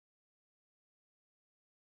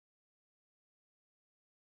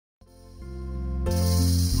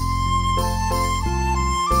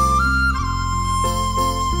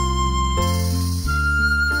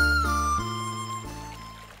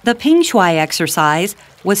The Pingshuai exercise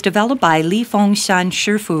was developed by Li Fengshan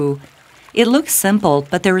Shifu. It looks simple,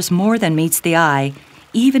 but there is more than meets the eye.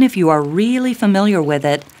 Even if you are really familiar with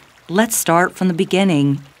it, let's start from the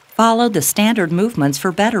beginning. Follow the standard movements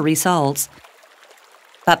for better results.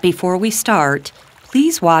 But before we start,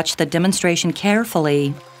 please watch the demonstration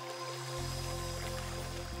carefully.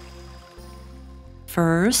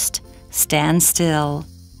 First, stand still.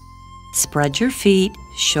 Spread your feet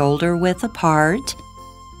shoulder width apart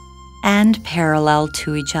and parallel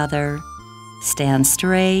to each other. Stand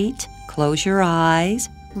straight, close your eyes,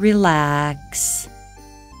 relax.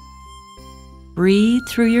 Breathe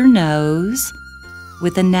through your nose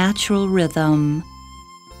with a natural rhythm.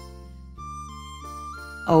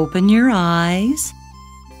 Open your eyes,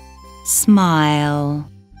 smile.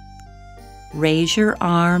 Raise your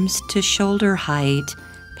arms to shoulder height,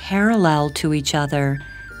 parallel to each other.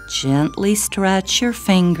 Gently stretch your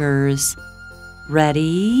fingers.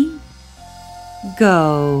 Ready?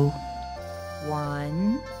 Go.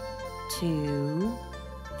 1, 2,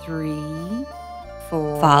 3,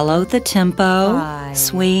 4. Follow the tempo. 5.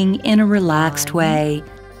 Swing in a relaxed 1, way.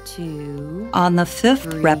 2. On the 5th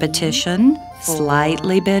 3, repetition, 4,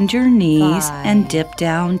 slightly bend your knees 5. and dip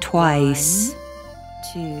down twice.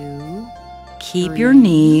 1, 2. Keep 3, your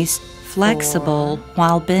knees flexible 4,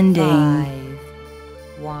 while bending.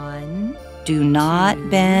 5. 1. Do not 2,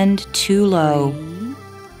 bend too low. 3,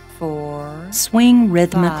 4. Swing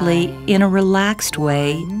rhythmically 5. in a relaxed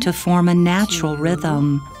way 1, to form a natural 2,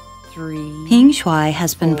 rhythm. 3. Pingshuai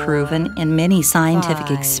has been 4, proven in many scientific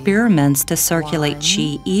 5. experiments to circulate 1,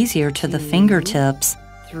 qi easier to the 2, fingertips.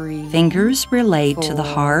 3. Fingers relate to the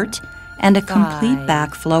 4, heart, and a complete 5.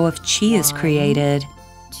 backflow of qi is 1, created.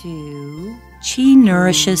 2. Qi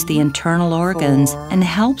nourishes the internal organs 4, and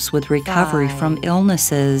helps with recovery from 5.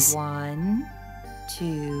 illnesses. 1,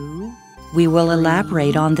 2. We will 3,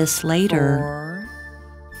 elaborate on this later.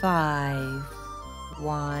 4, 5.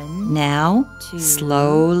 1. Now, 2,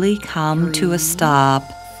 slowly come to a 3, stop.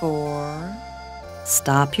 4.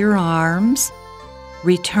 Stop your arms.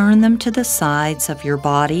 Return them to the sides of your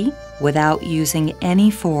body without using any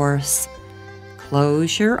force.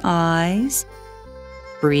 Close your eyes.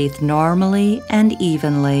 Breathe normally and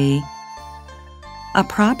evenly. A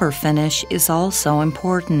proper finish is also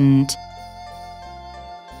important.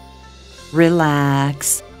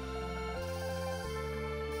 Relax.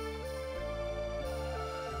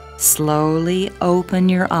 Slowly open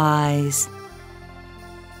your eyes.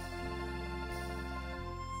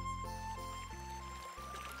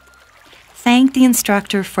 Thank the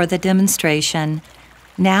instructor for the demonstration.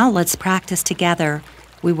 Now let's practice together.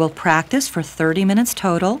 We will practice for 30 minutes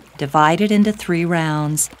total, divided into 3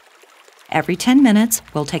 rounds. Every 10 minutes,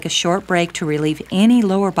 we'll take a short break to relieve any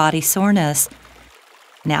lower body soreness.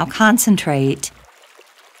 Now concentrate.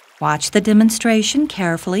 Watch the demonstration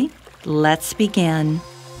carefully. Let's begin.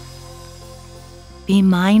 Be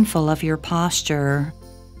mindful of your posture.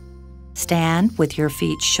 Stand with your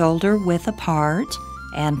feet shoulder width apart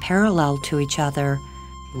and parallel to each other.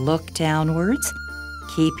 Look downwards.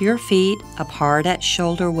 Keep your feet apart at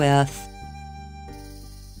shoulder width.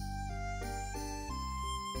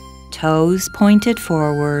 Toes pointed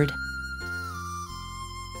forward.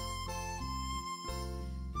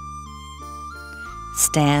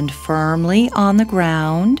 Stand firmly on the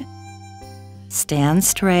ground. Stand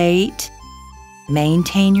straight.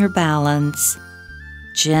 Maintain your balance.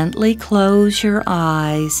 Gently close your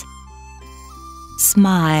eyes.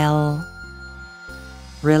 Smile.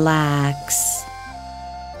 Relax.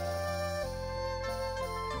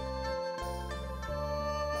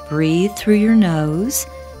 Breathe through your nose.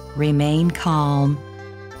 Remain calm.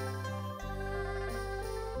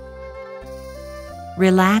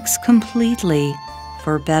 Relax completely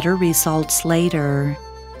for better results later.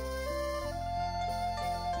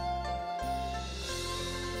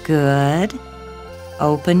 Good.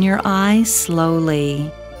 Open your eyes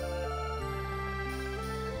slowly.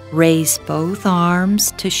 Raise both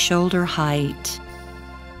arms to shoulder height.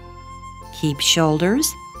 Keep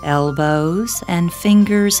shoulders, elbows, and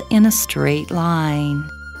fingers in a straight line.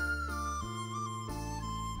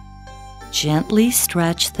 Gently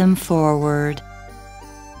stretch them forward.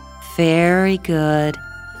 Very good.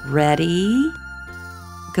 Ready?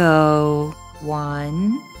 Go.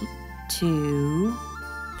 1, 2,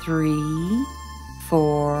 3,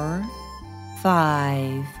 4,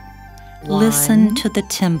 5. Listen 1, to the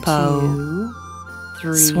tempo. 2,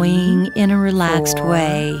 3. Swing in a relaxed 4,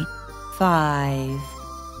 way. 5.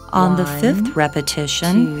 On the 1, 5th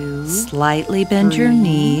repetition, 2, slightly bend your 3,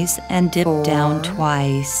 knees and dip 4, down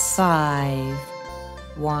twice. 5.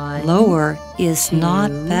 1. Lower is 2,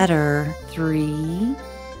 not better. 3,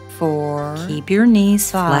 4, Keep your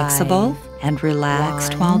knees 5, flexible and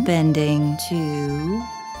relaxed 1, while bending. 2,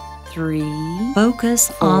 3,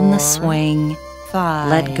 Focus on the 4, swing. 5.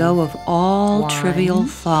 Let go of all 1, trivial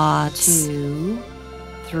thoughts. 2,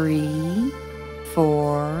 3,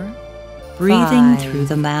 4. Breathing 5, through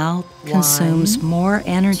the mouth consumes 1, more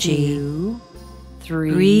energy. 2,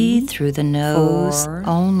 3, Breathe through the nose 4,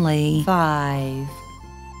 only. 5.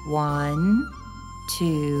 1,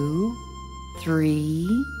 2,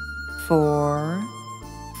 3, 4,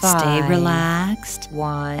 5. Stay relaxed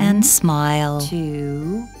 1 and smile.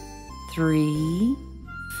 2, 3,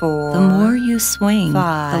 4. The more you swing,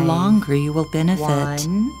 5, the longer you will benefit.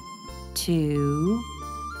 1, 2,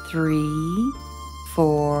 3,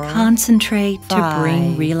 4. Concentrate to 5,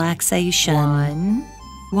 bring relaxation. 1,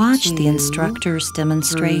 Watch 2, the instructor's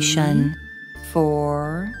demonstration. 3,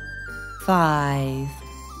 4, 5.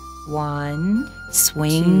 1,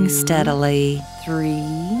 Swing 2, steadily.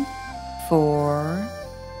 3, 4,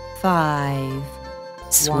 5.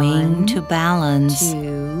 Swing 1, to balance.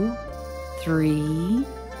 2, 3,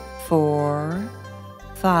 4,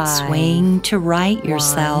 5. Swing to right 1,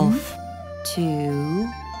 yourself. 2,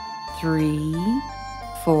 3,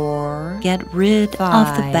 4. Get rid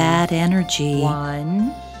of the 5. bad energy.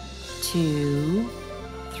 1, 2,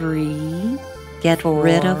 3. Get 4,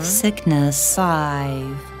 rid of sickness.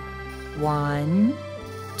 5. 1,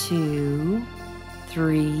 2,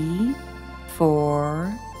 3,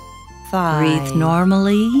 4, 5. Breathe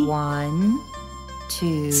normally. 1,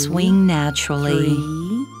 2. Swing naturally.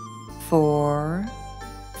 3, 4,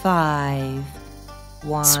 5.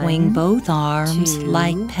 1, Swing both arms 2,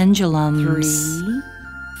 like pendulums. 3,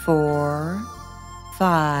 4,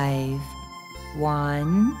 5.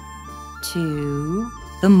 1, 2.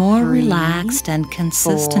 The more 3, relaxed and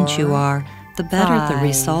consistent 4, you are, the better the 5.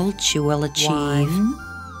 results you will achieve. 1,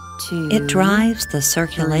 2. It drives the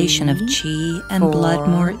circulation of 3, qi and blood 4,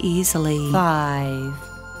 more easily. 5.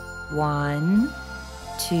 1,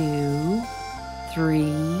 2,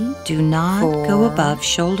 3. Do not 4, go above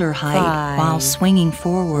shoulder height 5. while swinging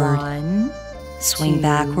forward. 1, Swing 2,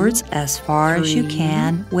 backwards as far as you 3,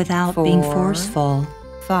 can without being 4, forceful.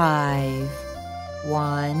 5.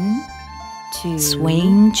 1, 2.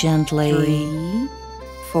 Swing gently. 3,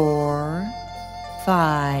 4,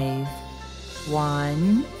 5.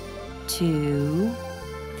 1, 2,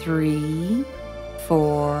 3,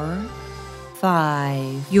 4,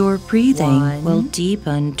 5. Your breathing 1, will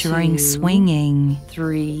deepen during 2, swinging.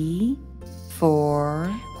 3, 4.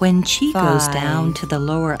 When qi goes 5. down to the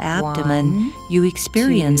lower abdomen, 1, you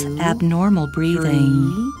experience 2, abnormal breathing.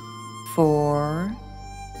 3, 4,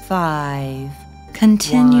 5.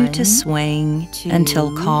 Continue to 1, swing 2,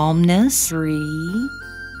 until calmness 3,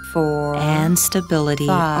 4, and stability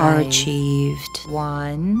are 5. achieved.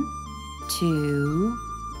 1, 2,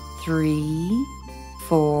 3,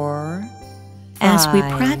 4, 5. As we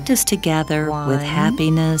practice together with 1,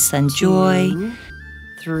 happiness and joy, 2,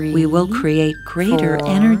 3, we will create greater 4,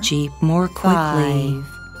 energy more quickly.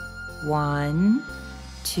 5. 1,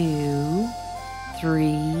 2,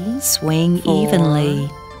 3, Swing 4, evenly.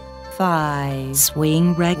 5.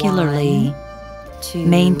 Swing regularly. 1, 2,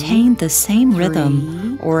 Maintain the same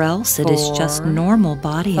rhythm, 3, or else it is just 4, normal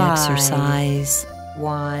body 5. exercise.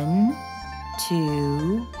 1,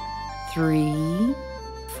 2, 3,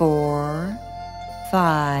 4,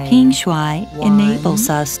 5. Pingshuai 1, enables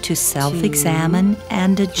us to self-examine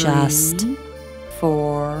and adjust. 3,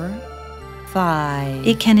 4, 5.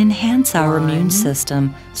 It can enhance our 1, immune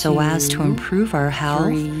system so as to 2, improve our health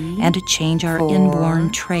 3, and to change our 4,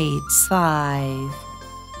 inborn traits. 5.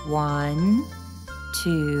 1,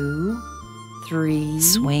 2, 3.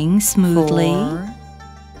 Swing smoothly. 4,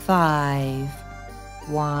 5.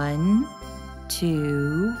 1,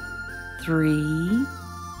 2, 3,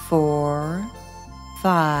 4,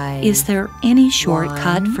 5. Is there any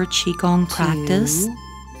shortcut 1, for QiGong practice? 2,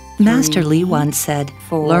 Master Li 3, once said,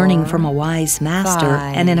 4, learning from a wise master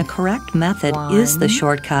 5. and in a correct method is the 1,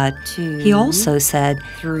 shortcut. 2, He also said,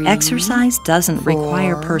 3, exercise doesn't 4,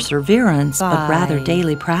 require perseverance, but rather 5.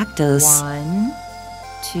 daily practice. 1,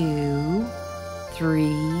 2,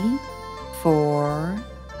 3, 4,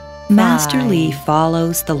 Master 5. Li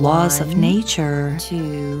follows the laws of 1, nature.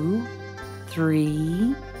 2,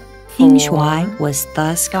 3, Pingshuai 4, was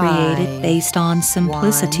thus 5. created based on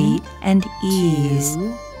simplicity 1, and ease.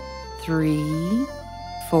 2, 3,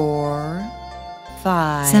 4,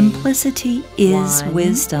 5. Simplicity is 1,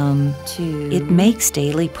 wisdom. 2, It makes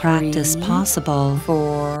daily practice 3, possible.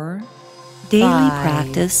 4, Daily 5.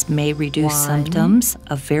 practice may reduce 1, symptoms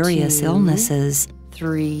of various 2, illnesses.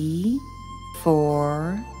 3,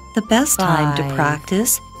 4, The best time to 5.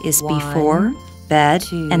 practice is 1, before, bed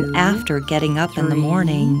two, and after getting up in the three,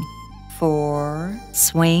 morning. 4,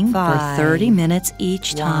 Swing for 30 minutes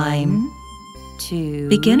each time. 1, 2,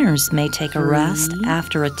 Beginners may take a rest 3,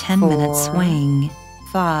 after a 10-minute 4, swing.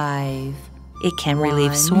 5, It can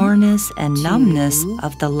relieve 1, soreness and 2, numbness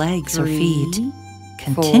of the legs or 3, feet.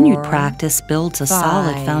 Continued 4, practice builds a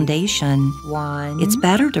solid 5, foundation. 1, It's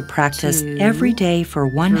better to practice 2, every day for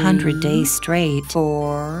 100 3, days straight.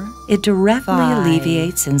 4, It directly 5,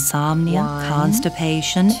 alleviates insomnia, 1,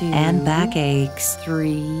 constipation, 2, and backaches.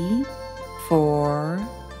 3, 4,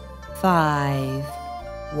 5,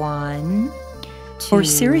 1, 2, For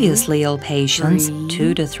seriously ill patients, 3,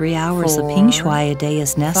 2 to 3 hours of 4, Pingshuai a day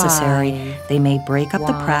is necessary. 5, They may break up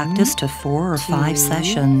the 1, practice to 4 or 5 2,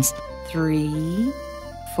 sessions. 3,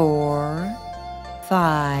 4,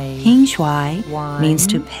 5, Pingshuai 1, means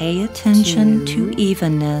to pay attention 2, to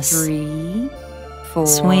evenness. 3, 4,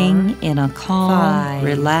 Swing in a calm, 5,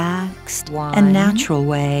 relaxed, 1, and natural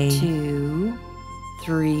way. 2,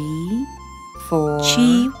 3, 4,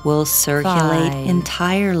 Qi will circulate 5,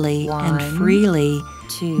 entirely 1, and freely,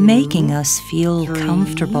 2, making us feel 3,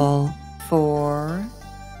 comfortable. 4,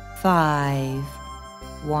 5,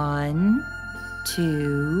 1,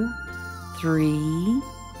 2, 3,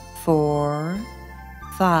 4,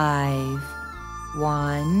 5,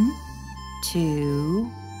 1,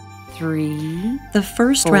 2, 3, The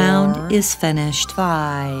first 4, round is finished.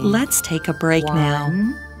 5. Let's take a break now.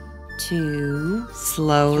 1, 2,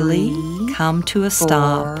 Slowly 3, come to a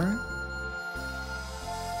stop. 4,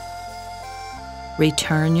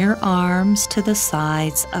 Return your arms to the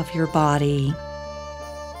sides of your body.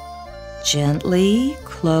 Gently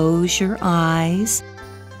close your eyes.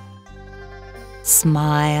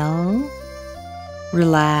 Smile.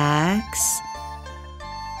 Relax.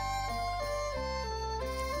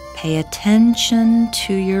 Pay attention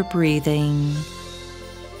to your breathing.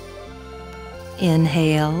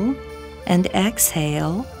 Inhale and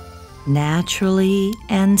exhale naturally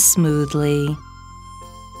and smoothly.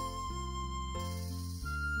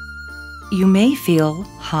 You may feel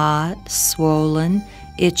hot, swollen,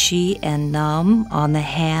 itchy, and numb on the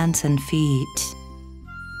hands and feet.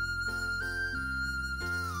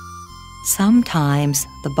 Sometimes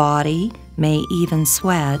the body may even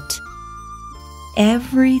sweat.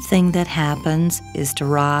 Everything that happens is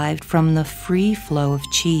derived from the free flow of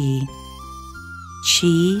qi.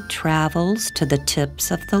 Qi travels to the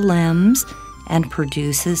tips of the limbs and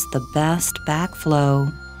produces the best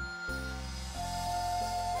backflow.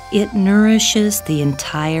 It nourishes the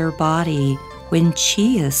entire body when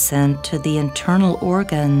qi is sent to the internal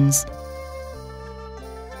organs.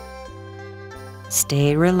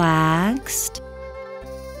 Stay relaxed.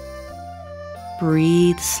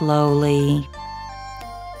 Breathe slowly.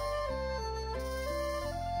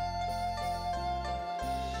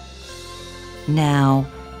 Now,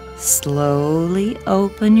 slowly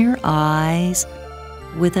open your eyes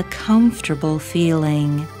with a comfortable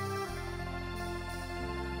feeling.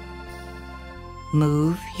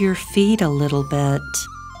 Move your feet a little bit.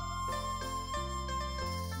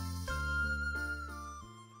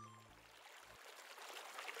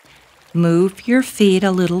 Move your feet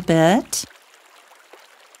a little bit.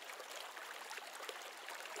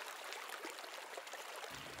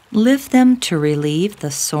 Lift them to relieve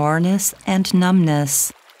the soreness and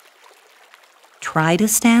numbness. Try to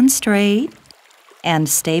stand straight and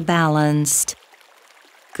stay balanced.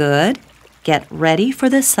 Good. Get ready for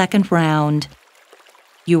the second round.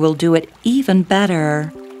 You will do it even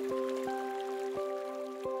better.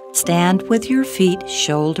 Stand with your feet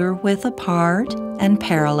shoulder-width apart and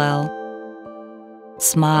parallel.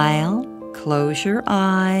 Smile, close your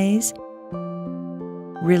eyes,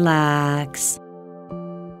 relax.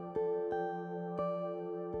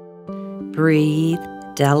 Breathe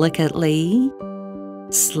delicately,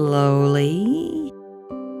 slowly,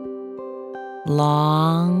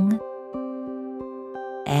 long,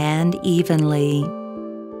 and evenly.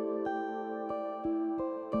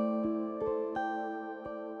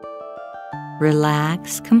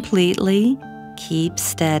 Relax completely, keep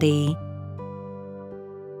steady.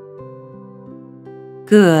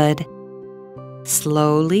 Good.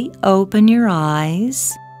 Slowly open your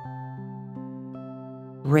eyes.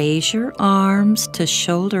 Raise your arms to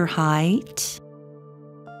shoulder height.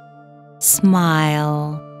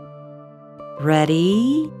 Smile.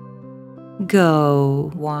 Ready?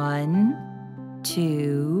 Go. 1,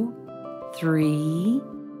 2, 3,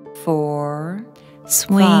 4,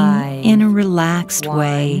 Swing 5, in a relaxed 1,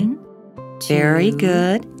 way. 2, Very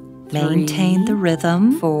good. Maintain the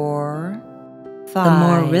rhythm. 4, 5. The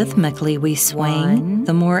more rhythmically we swing, 1,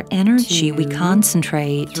 the more energy we 2,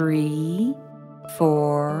 concentrate. 3,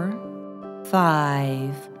 4,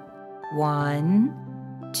 5.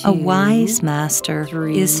 1, 2. A wise master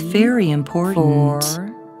 3, is very important.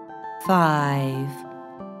 4, 5.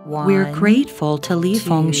 1, We're grateful to Li 2,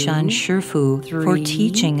 Fengshan Shifu for 3,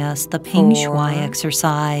 teaching us the Pingshuai 4,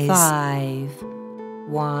 exercise. 5.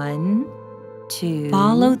 1, 2.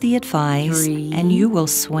 Follow the advice 3, and you will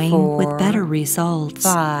swing 4, with better results.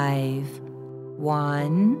 5.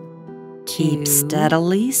 1, 2. Keep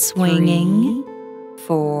steadily swinging. 3,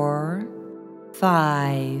 4,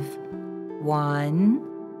 5. 1,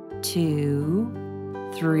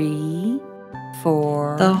 2, 3,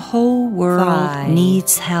 4. The whole world 5,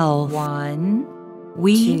 needs health. 1,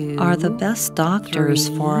 We 2, are the best doctors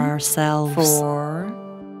 3, for ourselves. 4,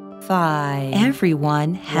 5.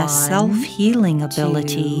 Everyone has 1, self-healing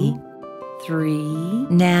ability. 2, 3,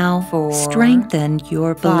 Now 4, strengthen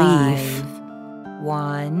your 5. belief.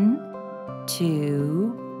 1,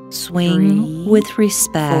 2, Swing 3, with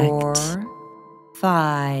respect 4,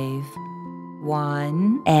 5.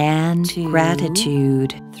 1, and 2,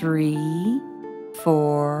 gratitude. 3,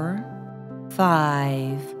 4,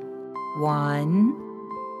 5. 1,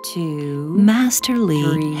 2. Master Li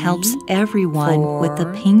 3, helps everyone with the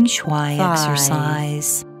 4, Pingshuai 5.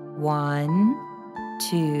 exercise. 1,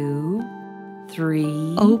 2,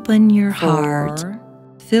 3. Open your 4, heart.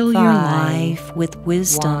 Fill your 5. life with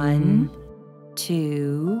wisdom. 1,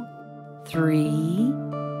 2, 3,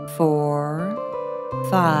 4,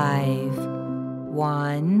 5.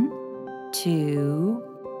 1, 2,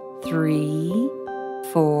 3,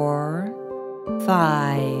 4,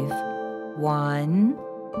 5. 1,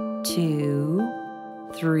 2,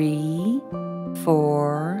 3,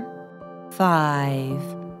 4,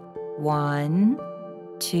 5. 1,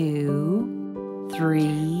 2, 3,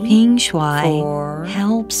 Pingshuai 4,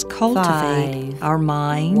 helps cultivate 5. our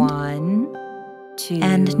mind 1, 2,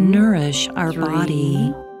 and nourish our 3,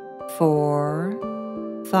 body. 4,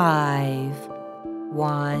 5.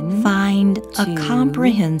 1, Find a 2,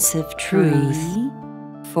 comprehensive truth 3,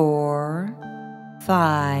 4,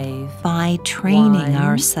 5. by training 1,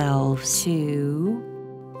 ourselves. 2,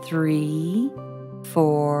 3,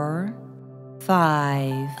 4,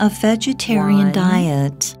 5. A vegetarian 1,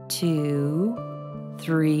 diet 2,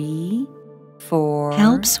 3, 4.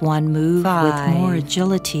 helps one move 5. with more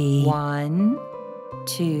agility. 1,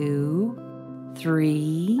 2,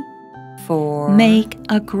 3, 4. Make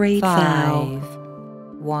a great 5. vow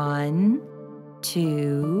 1,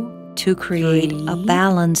 2, to create 3, a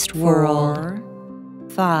balanced world. 4,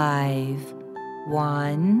 5.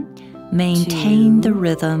 1, Maintain 2, the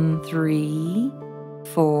rhythm 3,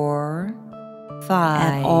 4, 5.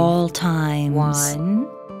 at all times. 1,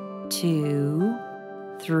 2,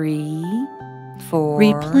 3, 4.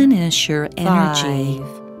 Replenish your energy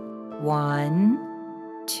 1,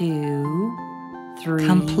 2, 3.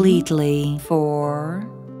 completely. 4,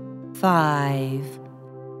 5.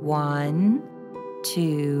 1,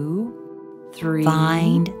 2, 3.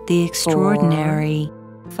 Find the extraordinary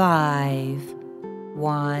 5.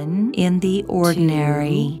 1, in the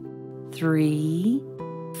ordinary. 3,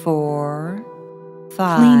 4,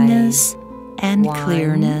 5. Cleanness and 1,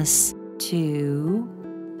 clearness 2,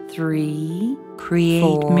 3, create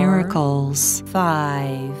 4, miracles.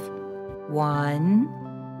 5. 1,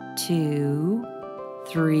 2,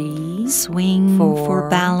 3, Swing 4, for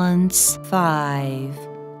balance 5.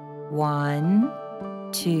 1,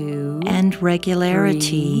 2, and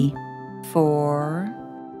regularity. 4,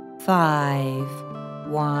 5.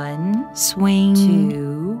 1, Swing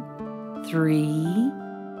 2, 3,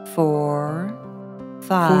 4,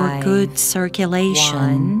 5. for good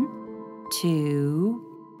circulation. 1, 2,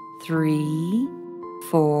 3,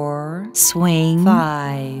 4, Swing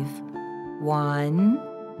 5. 1,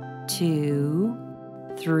 2,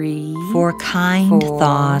 3, for kind 4,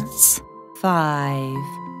 thoughts.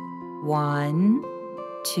 5. 1,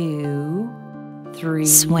 2, 3.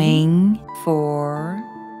 Swing 4,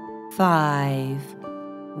 5.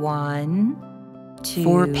 1, 2.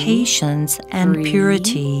 for patience and 3,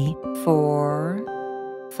 purity. 4,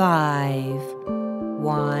 5.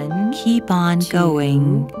 1, Keep on 2,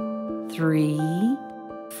 going. 3,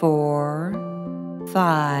 4,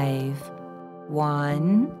 5.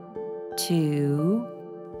 1, 2,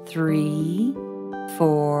 3,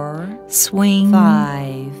 4, Swing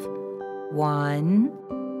 5. 1,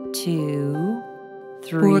 2,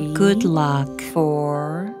 3. for good luck.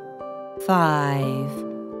 4, 5.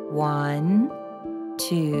 1,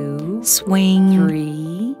 2, Swing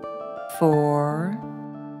 3, 4,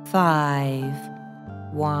 5.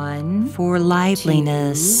 1, for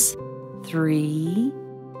liveliness. 3,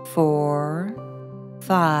 4,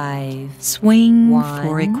 5. Swing 1,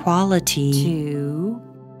 for equality. 2,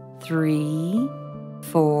 3,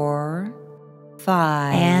 4,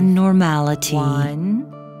 5. And normality.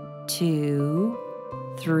 1, 2,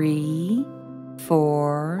 3,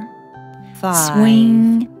 4, 5.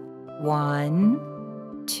 Swing 1,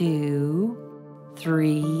 2,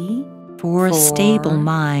 3, for a 4, stable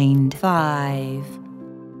mind. 5.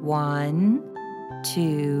 1,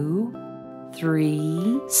 2,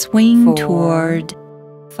 3, Swing 4, toward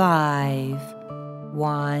 5.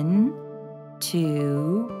 1,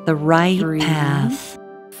 2, the right 3, path.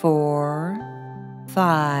 4,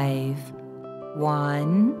 5.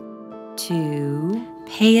 1, 2,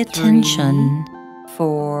 Pay attention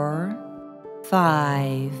 4,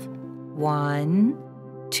 5. 1,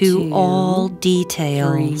 to 2, all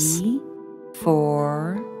details. 3,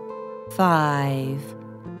 4, 5.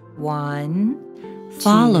 1,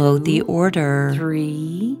 Follow 2, the order.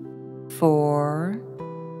 3, 4,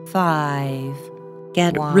 5.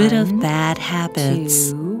 Get 1, rid of bad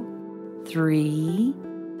habits. 2, 3,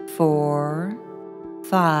 4,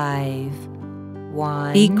 5.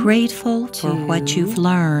 1, Be grateful for what 2, you've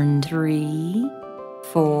learned. 3,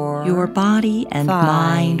 4. Your body and 5.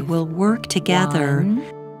 mind will work together, 1,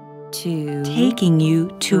 2, taking you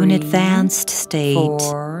to an 3, advanced state.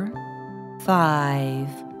 4, 5.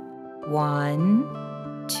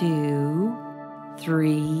 1, 2,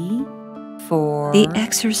 3, 4. The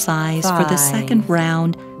exercise for the 5. second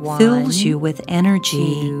round 1, fills you with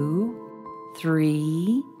energy. 2,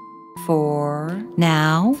 3, 4,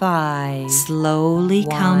 Now, 5. slowly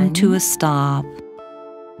come to 1, a stop.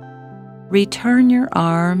 Return your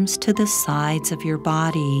arms to the sides of your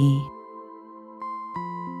body.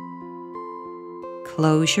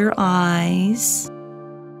 Close your eyes.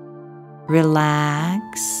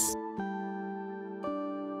 Relax.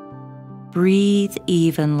 Breathe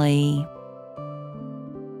evenly.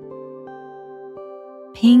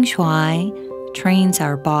 Pingshuai trains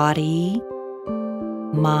our body,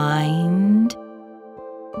 mind,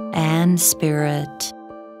 and spirit.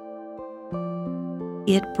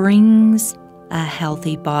 It brings a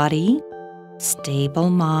healthy body, stable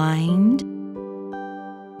mind,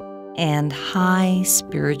 and high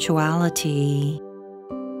spirituality.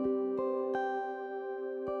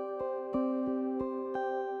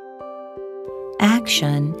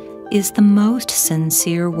 Action is the most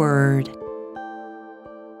sincere word.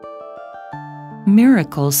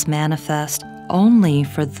 Miracles manifest only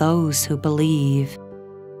for those who believe.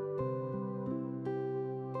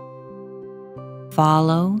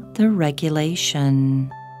 Follow the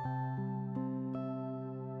regulation.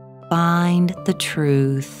 Find the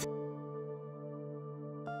truth.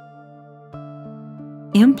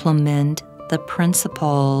 Implement the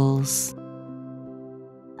principles.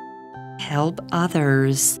 Help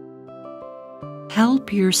others.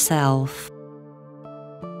 Help yourself.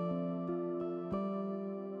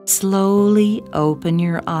 Slowly open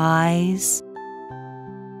your eyes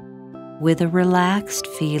with a relaxed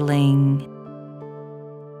feeling.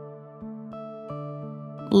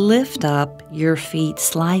 Lift up your feet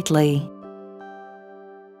slightly.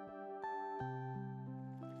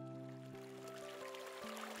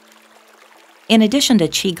 In addition to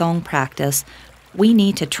QiGong practice, we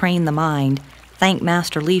need to train the mind. Thank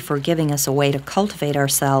Master Li for giving us a way to cultivate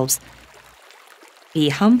ourselves. Be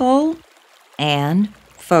humble and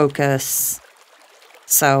focus,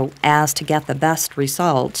 so as to get the best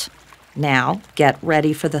result. Now, get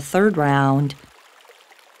ready for the third round.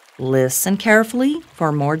 Listen carefully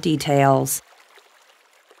for more details.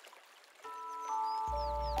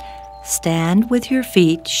 Stand with your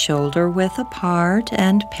feet shoulder-width apart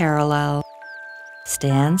and parallel.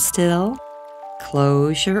 Stand still.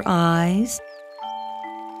 Close your eyes.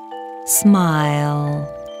 Smile.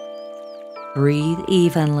 Breathe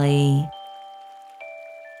evenly.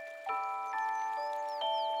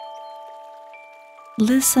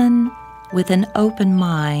 Listen with an open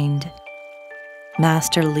mind.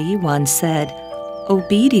 Master Li once said,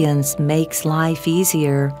 "Obedience makes life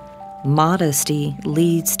easier. Modesty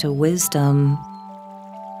leads to wisdom."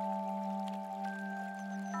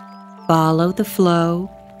 Follow the flow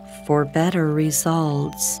for better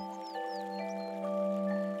results.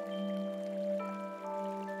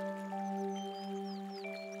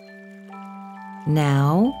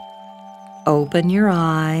 Now, open your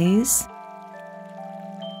eyes.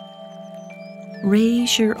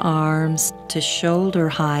 Raise your arms to shoulder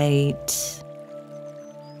height.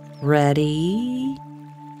 Ready,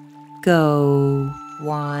 go.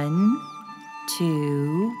 1,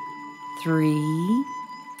 2, 3,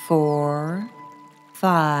 4,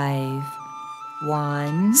 5.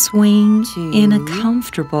 1, Swing 2, in a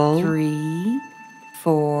comfortable 3,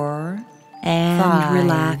 4, and 5.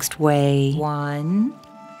 relaxed way. 1,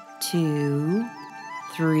 2,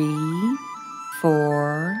 3,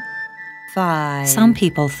 4, 5. Some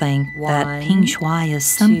people think that Ping Shuai is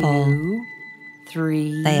simple. 2,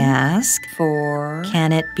 3, They ask, 4,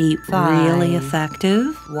 can it be 5. really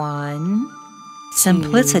effective? 1,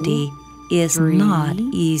 Simplicity is 3, not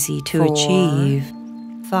easy to 4, achieve.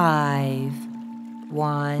 5.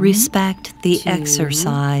 1, Respect the 2,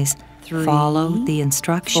 exercise. 3, Follow the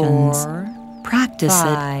instructions. 4, Practice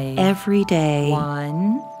 5. it every day.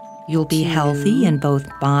 1, You'll be 2, healthy in both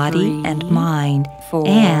body 3, and mind, 4,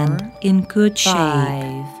 and in good shape.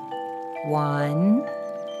 5. 1,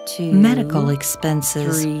 2, Medical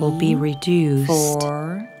expenses 3, will be reduced.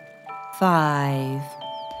 4, 5.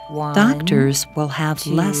 1, Doctors will have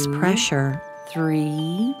 2, less pressure.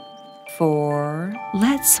 3, 4,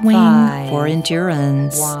 Let's swing 5. for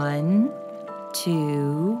endurance 1,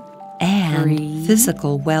 2, and 3,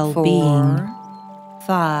 physical well-being. 4,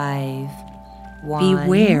 5. 1,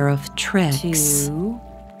 Beware of tricks. 2,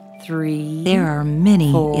 3, There are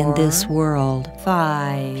many 4, in this world.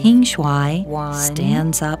 5. Pingshuai 1,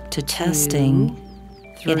 stands up to 2, testing.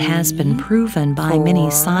 3, It has been proven by many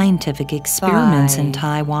 4, scientific experiments in 5.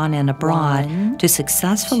 Taiwan and abroad 1, to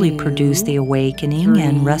successfully 2, produce the awakening 3,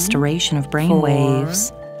 and restoration of brain 4,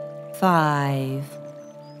 waves. 5.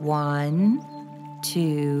 1,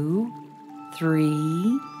 2,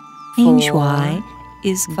 3, Pingshuai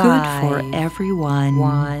is good for 5. everyone.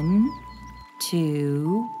 1,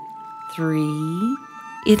 2, 3,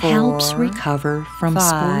 It 4, helps recover from 5.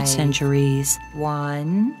 sports injuries.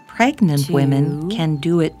 1, Pregnant 2, women can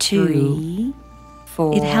do it too. 3,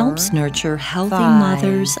 4, It helps nurture healthy 5.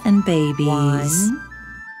 mothers and babies. 1,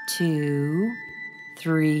 2,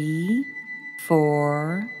 3,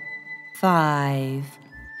 4, 5.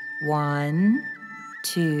 1,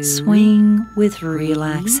 2, Swing with 3,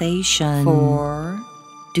 relaxation. 4,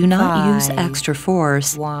 Do not use 5. extra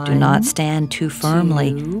force. 1, Do not stand too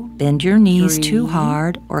firmly. 2, Bend your knees 3, too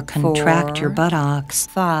hard or contract 4, your buttocks.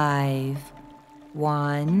 5.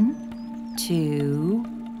 1, 2,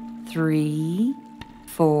 3,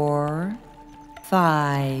 4,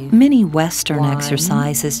 5. Many Western 1,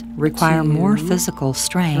 exercises require more 2, physical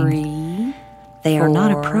strength. 3, They are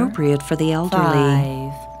not 4, appropriate for the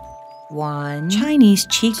elderly. 5. 1, Chinese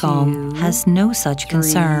QiGong 2, has no such 3,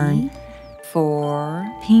 concern. 4,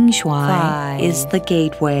 Pingshuai 5. is the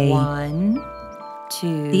gateway. 1,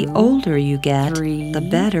 2, The older you get, 3, the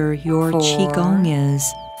better your 4, QiGong is.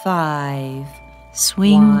 5.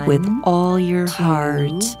 Swing 1, with all your 2,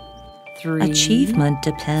 heart. 3, Achievement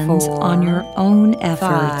depends 4, on your own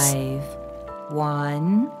efforts. 5.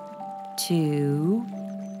 1, 2,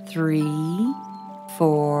 3,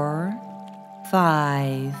 4,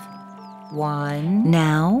 5. 1,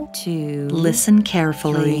 Now, 2, listen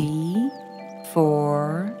carefully. 3,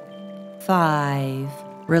 4, 5.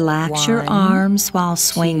 Relax your 1, arms while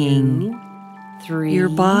swinging. 2, 3, Your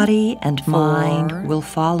body and 4, mind will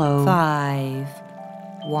follow. 5.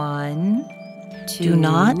 1, 2, Do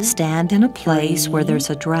not stand in a place 3, where there's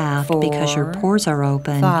a draft because your 4, pores are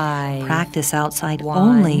open. 5. Practice outside 1,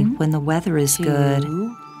 only when the weather is 2, good.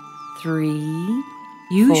 3,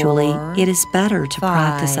 Usually, 4, it is better to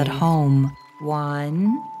practice at 5. home.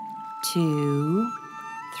 1, 2,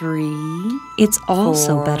 3, It's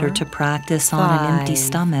also 4, better to practice on an empty 5.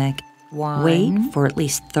 stomach. 1, Wait for at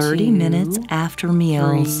least 30 2, minutes after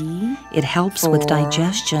meals. 3, It helps with 4,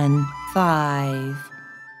 digestion. 5.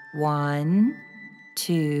 1,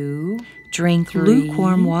 2, Drink 3,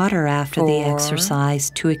 lukewarm water after the 4, exercise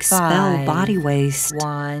to expel 5. body waste.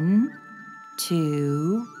 1,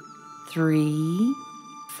 2, 3,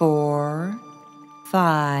 4,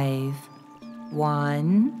 5.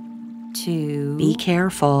 1, 2, Be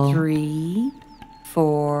careful. 3,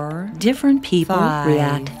 4, Different people 5.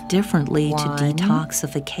 react differently 1, to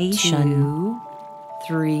detoxification. 2,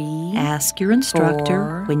 3, Ask your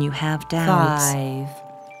instructor 4, when you have doubts. 5.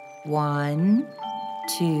 1,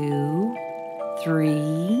 2,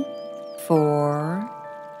 3, 4,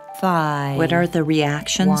 5. What are the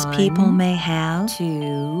reactions 1, people may have?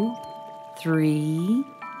 2, 3,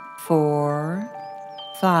 4,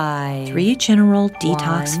 5. 3 general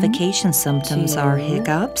detoxification symptoms are 2,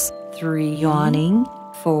 hiccups, 3, yawning,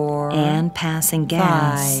 4, and passing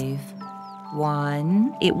gas. 5.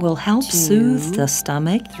 1, It will help 2, soothe the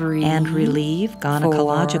stomach 3, and relieve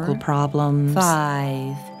gynecological 4, problems.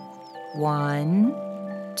 5. 1,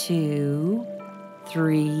 2,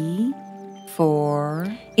 3, 4,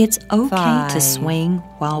 It's okay 5. to swing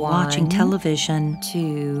while watching 1, television,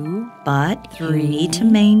 2, but 3, you need to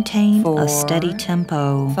maintain 4, a steady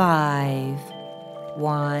tempo. 5.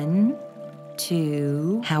 1,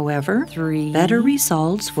 2, However, 3, better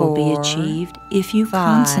results will be 4, achieved if you 5.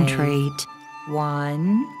 concentrate.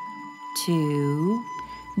 1, 2,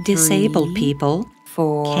 Disabled 3, people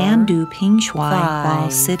 4, can do Pingshuai while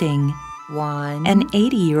 5. sitting. 1, An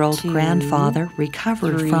 80-year-old 2, grandfather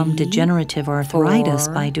recovered 3, from degenerative arthritis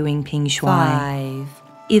 4, by doing Pingshuai. 5.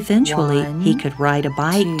 Eventually, 1, he could ride a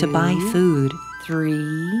bike to buy 2, food.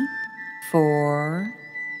 3, 4,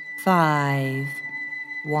 5.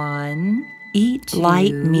 1, Eat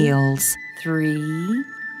light 2, meals. 3,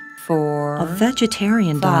 4. A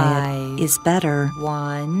vegetarian 5. diet is better.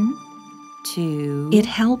 1, 2. It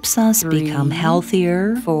helps us 3, become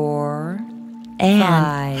healthier 4, and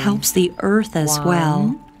 5. helps the earth as 1,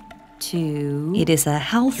 well. 2. It is a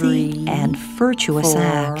healthy 3, and virtuous 4,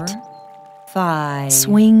 act. 5.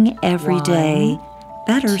 Swing every 1, day.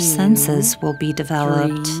 Better 2, senses will be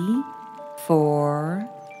developed. 3, 4,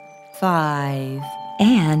 5.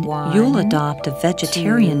 And 1, you'll adopt a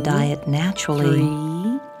vegetarian 2, diet naturally.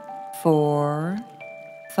 3, 4,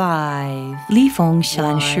 5. Li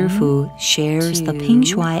Fengshan 1, Shifu shares the 2,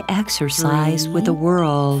 Pingshuai exercise 3, with the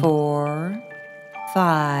world. 4,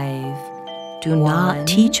 5. Do 1, not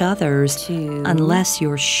teach others 2, unless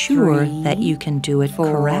you're sure 3, that you can do it 4,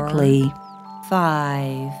 correctly.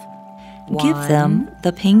 5. Give them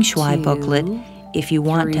the Pingshuai 2, booklet if you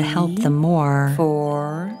want to help 3, them more.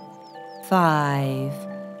 4, 5.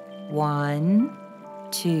 1,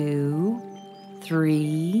 2,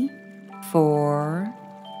 3, 4,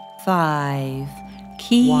 5.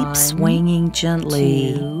 Keep 1, swinging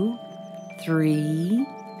gently 2, 3,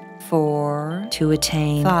 4, to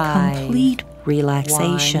attain 5. complete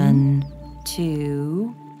relaxation.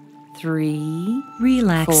 2, 3,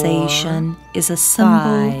 Relaxation is a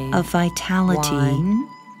symbol 5. of vitality. 1,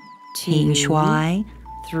 2, Pingshuai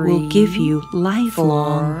 3, will give you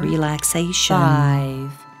lifelong 4, relaxation.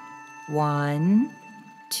 5. 1,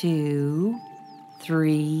 2,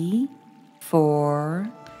 3, 4.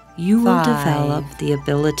 You will 5. develop the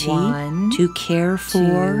ability 1, to care for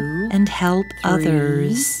 2, and help 3,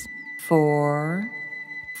 others. 4,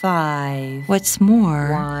 5. What's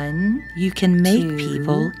more, 1, you can make 2,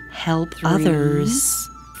 people help 3, others.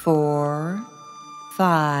 4,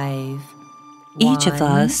 5. Each of 1,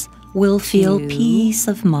 us will feel 2, peace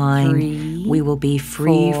of mind. 3, We will be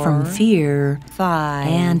free 4, from fear 5.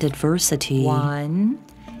 and adversity. 1,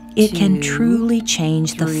 It can 2, truly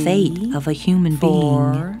change the 3, fate of a human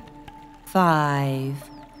 4, being. 5.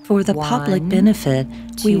 For the 1, public benefit,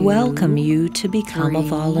 we 2, welcome you to become a 3,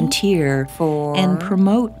 volunteer 4, and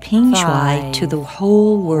promote Pingshuai to 5. the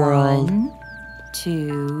whole world. 1,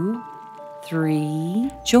 2,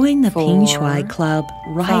 3, Join the 4, Pingshuai Club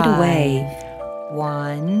right 5. away.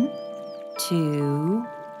 1, 2,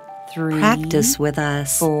 3. Practice with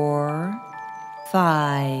us. 4,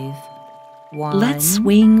 5. 1, Let's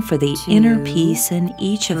swing for the 2, inner peace in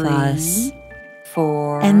each of 3, us.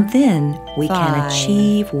 4. And then we can 5.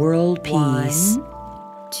 achieve world peace.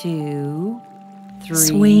 1, 2, 3.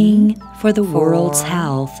 Swing for the 4, world's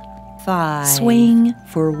health. 5. Swing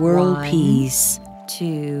for world 1, peace.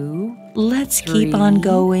 2. Let's 3, keep on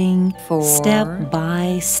going 4, step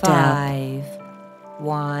by step. 5.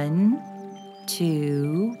 1,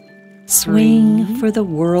 2. Swing 3, for the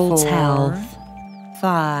world's 4, health.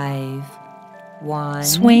 5. 1,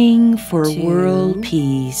 Swing for 2, world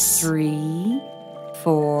peace. 3,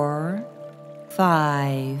 4,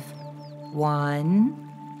 5.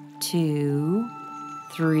 1, 2,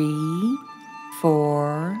 3,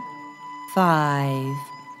 4, 5.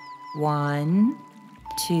 1,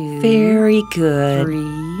 2, Very good.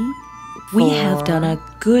 3, We 4, have done a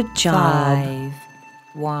good job. 5.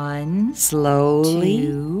 1, Slowly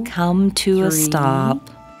 2, come to a 3. stop.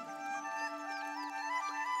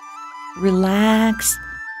 Relax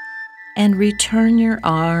and return your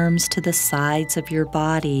arms to the sides of your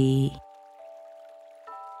body.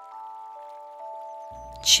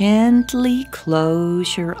 Gently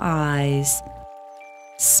close your eyes.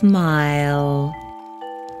 Smile.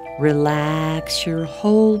 Relax your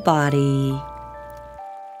whole body.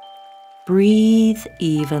 Breathe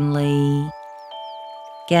evenly.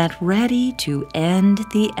 Get ready to end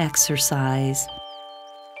the exercise.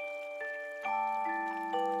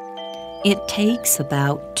 It takes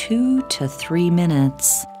about 2 to 3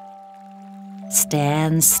 minutes.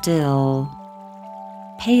 Stand still.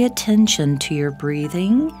 Pay attention to your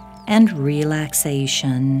breathing and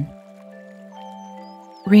relaxation.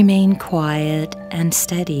 Remain quiet and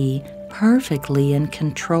steady, perfectly in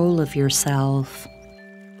control of yourself.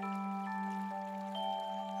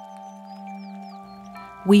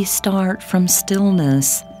 We start from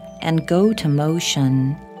stillness and go to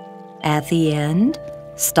motion. At the end,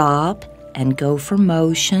 stop and go from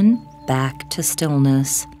motion back to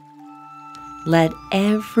stillness. Let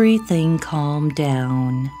everything calm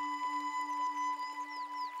down.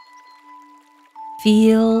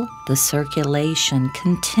 Feel the circulation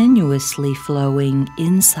continuously flowing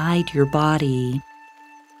inside your body.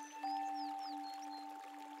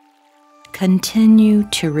 Continue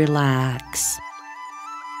to relax.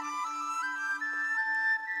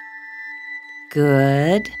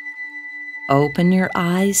 Good. Open your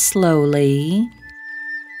eyes slowly.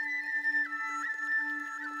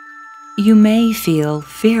 You may feel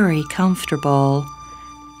very comfortable.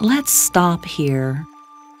 Let's stop here.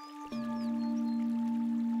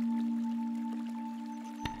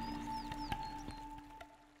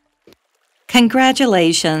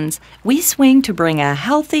 Congratulations! We swing to bring a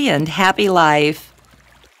healthy and happy life.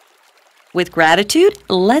 With gratitude,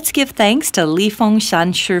 let's give thanks to Li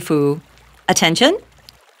Fengshan Shifu. Attention!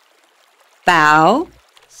 Bow.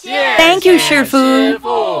 Thank you,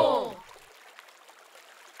 Shifu.